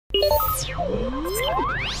Good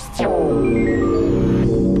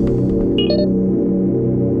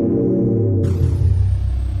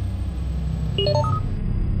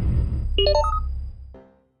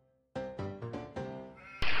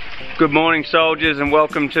morning, soldiers, and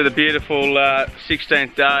welcome to the beautiful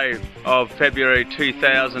 16th day of February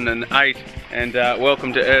 2008, and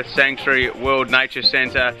welcome to Earth Sanctuary World Nature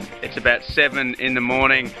Centre. It's about 7 in the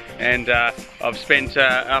morning, and I've spent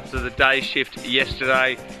after the day shift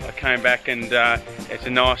yesterday, I came back, and it's a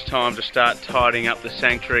nice time to start tidying up the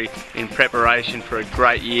sanctuary in preparation for a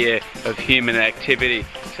great year of human activity.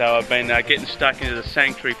 So I've been getting stuck into the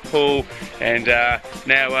sanctuary pool, and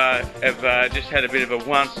now I've just had a bit of a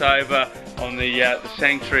once over on the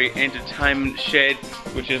sanctuary entertainment shed,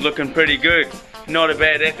 which is looking pretty good. Not a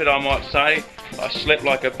bad effort, I might say. I slept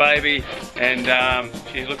like a baby, and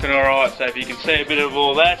she's looking alright. So if you can see a bit of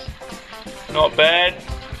all that, not bad,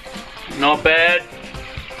 not bad,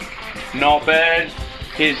 not bad.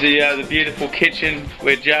 Here's the beautiful kitchen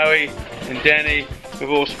where Joey and Danny, we've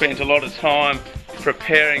all spent a lot of time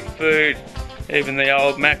preparing food, even the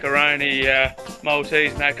old macaroni,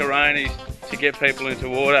 Maltese macaronis, to get people into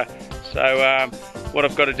water. So what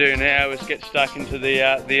I've got to do now is get stuck into the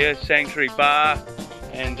Earth Sanctuary bar,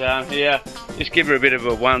 and yeah, just give her a bit of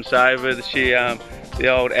a once over. The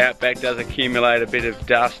old outback does accumulate a bit of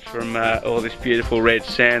dust from all this beautiful red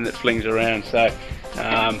sand that flings around. So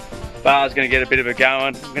bar's going to get a bit of a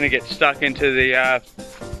going. I'm going to get stuck into the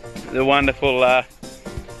wonderful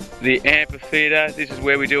the amphitheatre. This is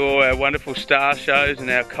where we do all our wonderful star shows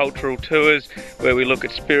and our cultural tours, where we look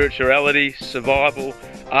at spirituality, survival,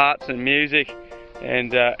 arts and music,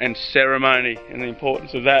 and ceremony, and the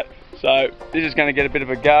importance of that. So this is going to get a bit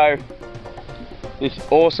of a go. This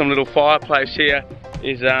awesome little fireplace here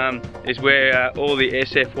is where all the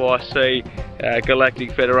SFYC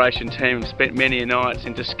Galactic Federation team have spent many nights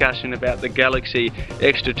in discussion about the galaxy,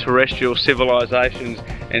 extraterrestrial civilizations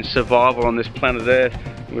and survival on this planet Earth.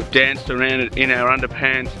 We've danced around it in our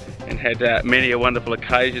underpants and had many a wonderful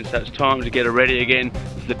occasion, so it's time to get her ready again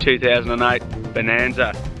for the 2008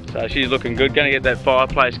 Bonanza. So she's looking good, going to get that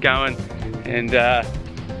fireplace going, and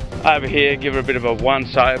over here give her a bit of a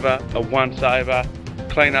once over,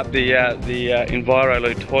 clean up the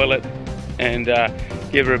Enviroloo toilet, and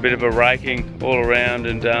give her a bit of a raking all around,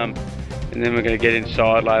 and then we're going to get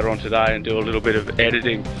inside later on today and do a little bit of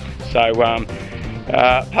editing. So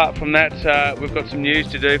apart from that, we've got some news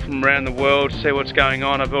to do from around the world, see what's going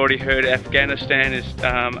on. I've already heard Afghanistan is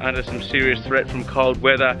under some serious threat from cold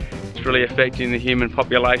weather. It's really affecting the human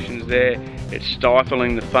populations there. It's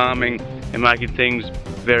stifling the farming and making things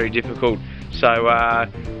very difficult. So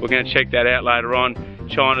we're going to check that out later on.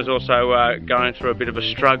 China's also going through a bit of a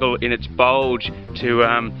struggle in its bulge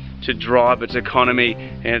to drive its economy,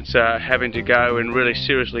 and it's having to go and really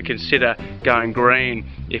seriously consider going green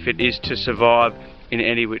if it is to survive in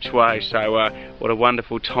any which way. So what a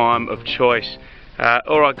wonderful time of choice.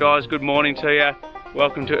 Alright guys, good morning to you.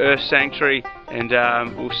 Welcome to Earth Sanctuary, and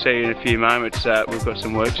we'll see you in a few moments. We've got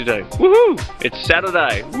some work to do. Woohoo! It's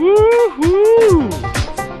Saturday. Woohoo!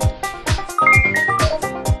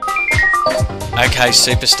 Okay,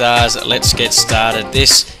 superstars, let's get started.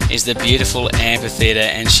 This is the beautiful amphitheatre,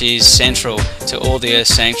 and she's central to all the Earth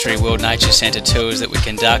Sanctuary World Nature Centre tours that we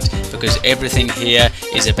conduct, because everything here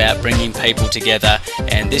is about bringing people together.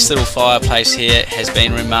 And this little fireplace here has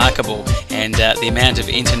been remarkable, and the amount of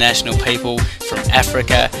international people from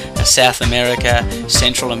Africa, South America,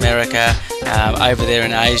 Central America, over there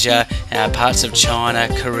in Asia, parts of China,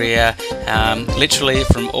 Korea, literally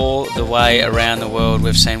from all the way around the world.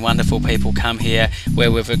 We've seen wonderful people come here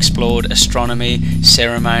where we've explored astronomy,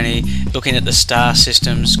 ceremony, looking at the star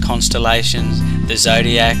systems, constellations, the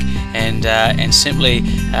zodiac, and simply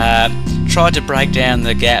tried to break down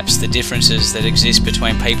the gaps, the differences that exist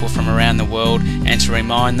between people from around the world, and to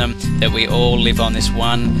remind them that we all live on this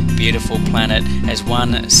one beautiful planet as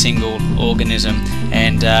one single organism.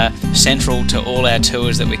 And central to all our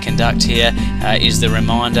tours that we conduct here is the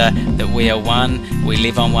reminder that we are one, we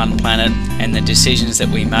live on one planet, and the decisions that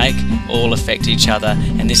we make all affect each other.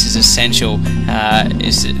 And this is essential.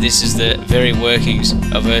 This is the very workings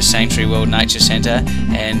of Earth Sanctuary World Nature Centre,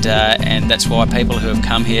 and that's why people who have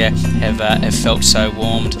come here have felt so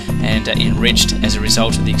warmed and enriched as a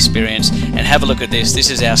result of the experience. And have a look at this. This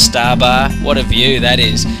is our star bar. What a view that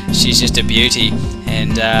is. She's just a beauty.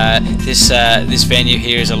 And this venue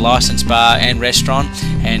here is a licensed bar and restaurant,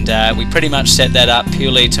 and we pretty much set that up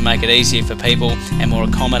purely to make it easier for people and more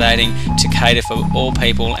accommodating to cater for all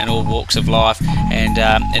people and all walks of life, and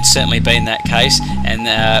it's certainly been that case.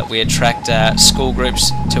 and we attract school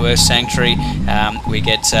groups to Earth Sanctuary. We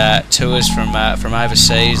get tours from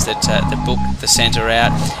overseas that book the centre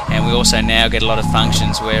out, and we also now get a lot of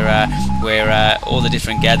functions where all the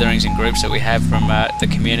different gatherings and groups that we have from the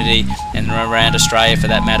community and around Australia, for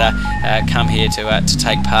that matter, come here to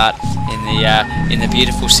take part in the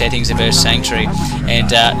beautiful settings of Earth Sanctuary. And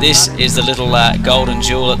this is the little golden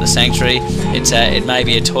jewel at the sanctuary. It may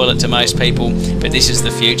be a toilet to most people, but this is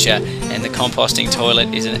the future, and the composting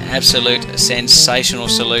toilet is an absolute sensational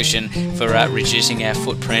solution for reducing our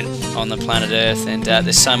footprint on the planet Earth, and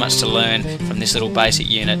there's so much to learn from this little basic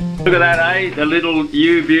unit. Look at that, eh? The little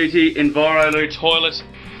U Beauty Enviroloo toilet.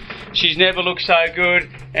 She's never looked so good,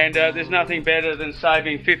 and there's nothing better than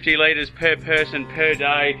saving 50 litres per person per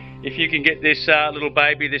day if you can get this little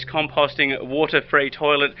baby, this composting water-free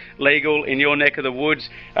toilet, legal in your neck of the woods.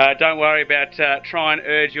 Don't worry about try and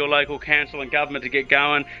urge your local council and government to get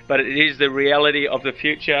going, but it is the reality of the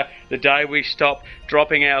future. The day we stop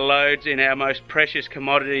dropping our loads in our most precious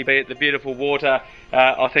commodity, be it the beautiful water,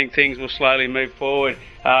 I think things will slowly move forward.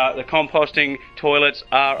 The composting toilets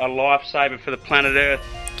are a lifesaver for the planet Earth.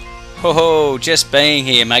 Oh, just being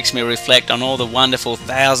here makes me reflect on all the wonderful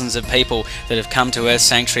thousands of people that have come to Earth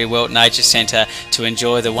Sanctuary World Nature Centre to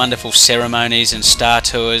enjoy the wonderful ceremonies and star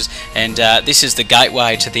tours, and this is the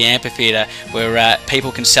gateway to the amphitheatre where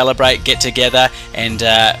people can celebrate, get together and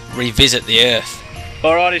revisit the Earth.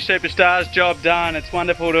 Alrighty superstars, job done. It's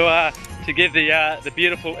wonderful to give the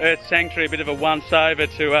beautiful Earth Sanctuary a bit of a once-over,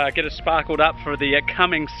 to get us sparkled up for the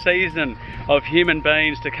coming season of human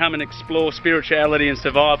beings to come and explore spirituality and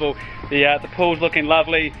survival. The pool's looking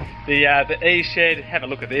lovely, the E-shed, have a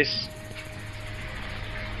look at this.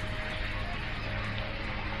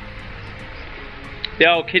 The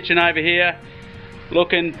old kitchen over here,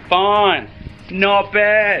 looking fine, not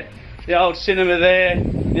bad. The old cinema there,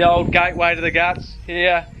 the old gateway to the guts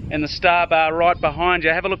here, and the star bar right behind you.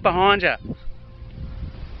 Have a look behind you.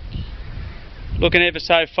 Looking ever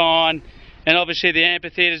so fine. And obviously the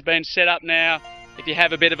amphitheatre's been set up now. If you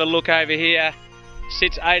have a bit of a look over here,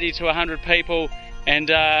 sits 80 to 100 people, and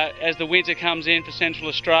as the winter comes in for Central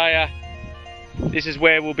Australia, this is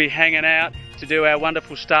where we'll be hanging out to do our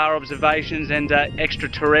wonderful star observations and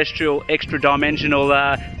extraterrestrial, extra-dimensional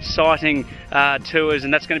sighting tours,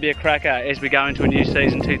 and that's going to be a cracker as we go into a new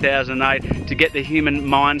season, 2008, to get the human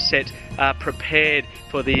mindset prepared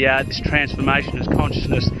for this transformation as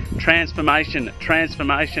consciousness. Transformation.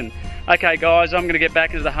 Okay guys, I'm going to get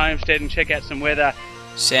back into the homestead and check out some weather.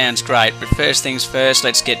 Sounds great, but first things first,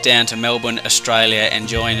 let's get down to Melbourne, Australia and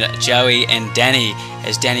join Joey and Danny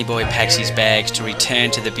as Danny Boy packs his bags to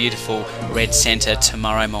return to the beautiful Red Centre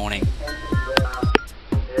tomorrow morning.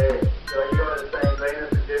 Yeah,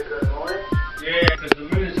 because the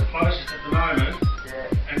moon is the closest at the moment,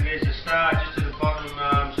 and there's a star just at the bottom,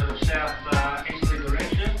 sort of south-easterly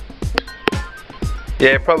direction.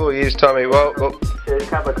 Yeah, it probably is, Tommy. Well, there's a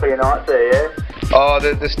couple of clear nights there, yeah? Oh,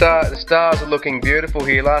 the stars are looking beautiful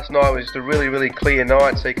here. Last night was just a really clear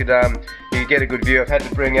night, so you could get a good view. I've had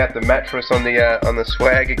to bring out the mattress on the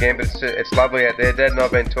swag again, but it's lovely out there. Dad and I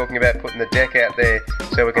have been talking about putting the deck out there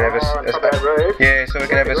so we can have a roof. Yeah, so we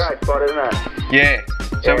can have a great spot, isn't it? Yeah.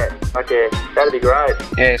 So, yeah, okay, that'd be great.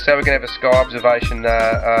 Yeah, so we can have a sky observation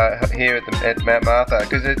here at Mount Martha,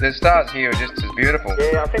 because the stars here are just as beautiful.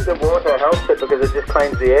 Yeah, I think the water helps it because it just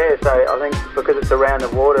cleans the air. So I think because it's around the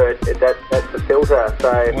water, that's the filter.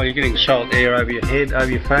 So well, you're getting salt air over your head,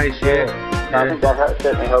 over your face. Yeah. I think that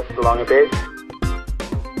certainly helps along a bit.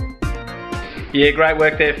 Yeah, great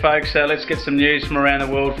work there folks. Let's get some news from around the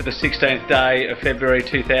world for the 16th day of February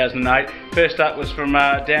 2008. First up was from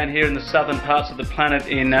down here in the southern parts of the planet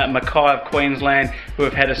in Mackay, Queensland, who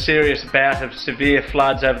have had a serious bout of severe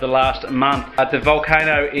floods over the last month. The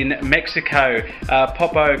volcano in Mexico,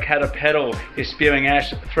 Popocatépetl, is spewing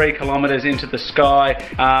ash 3 kilometres into the sky.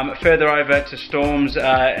 Further over to storms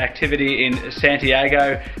activity in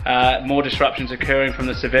Santiago, more disruptions occurring from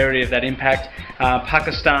the severity of that impact.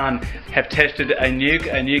 Pakistan have tested a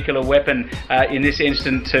nuclear weapon in this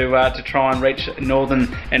instant to try and reach northern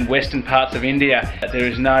and western parts of India. There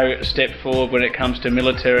is no step forward when it comes to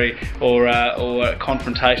military or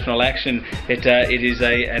confrontational action. It is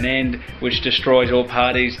an end which destroys all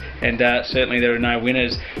parties, and certainly there are no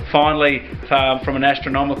winners. Finally, from an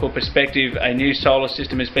astronomical perspective, a new solar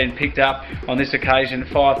system has been picked up, on this occasion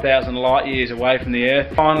 5,000 light years away from the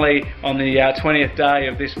Earth. Finally, on the 20th day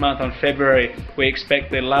of this month on February, we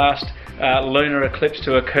expect the last lunar eclipse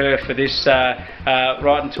to occur for this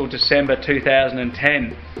right until December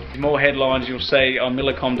 2010. More headlines you'll see on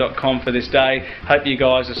millicom.com for this day. Hope you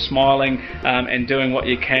guys are smiling and doing what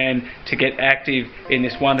you can to get active in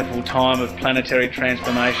this wonderful time of planetary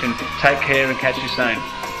transformation. Take care and catch you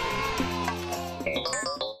soon.